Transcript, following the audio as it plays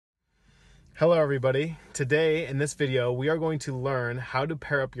Hello everybody. Today in this video we are going to learn how to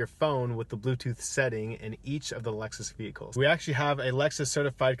pair up your phone with the Bluetooth setting in each of the Lexus vehicles. We actually have a Lexus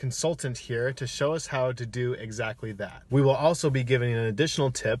certified consultant here to show us how to do exactly that. We will also be giving an additional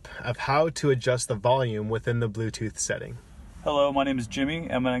tip of how to adjust the volume within the Bluetooth setting. Hello, my name is Jimmy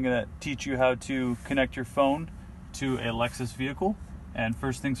and I'm going to teach you how to connect your phone to a Lexus vehicle. And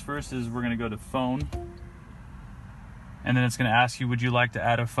first things first is we're going to go to phone. And then it's going to ask you, would you like to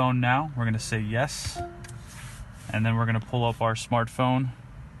add a phone now? We're going to say yes. And then we're going to pull up our smartphone.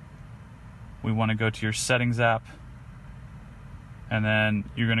 We want to go to your settings app. And then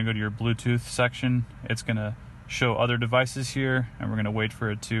you're going to go to your Bluetooth section. It's going to show other devices here, and we're going to wait for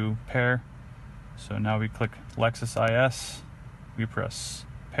it to pair. So now we click Lexus IS. We press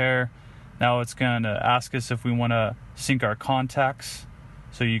pair. Now it's going to ask us if we want to sync our contacts.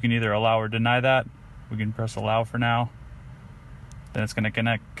 So you can either allow or deny that. We can press allow for now. Then it's going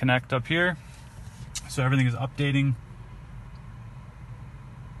to connect up here. So everything is updating.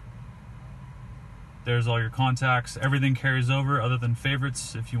 There's all your contacts. Everything carries over other than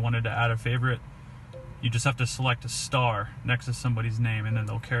favorites. If you wanted to add a favorite, you just have to select a star next to somebody's name and then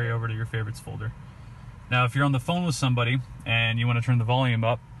they'll carry over to your favorites folder. Now if you're on the phone with somebody and you want to turn the volume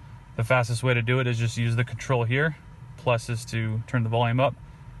up, the fastest way to do it is just use the control here. Plus is to turn the volume up,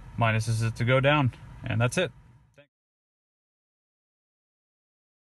 minus is to go down, and that's it.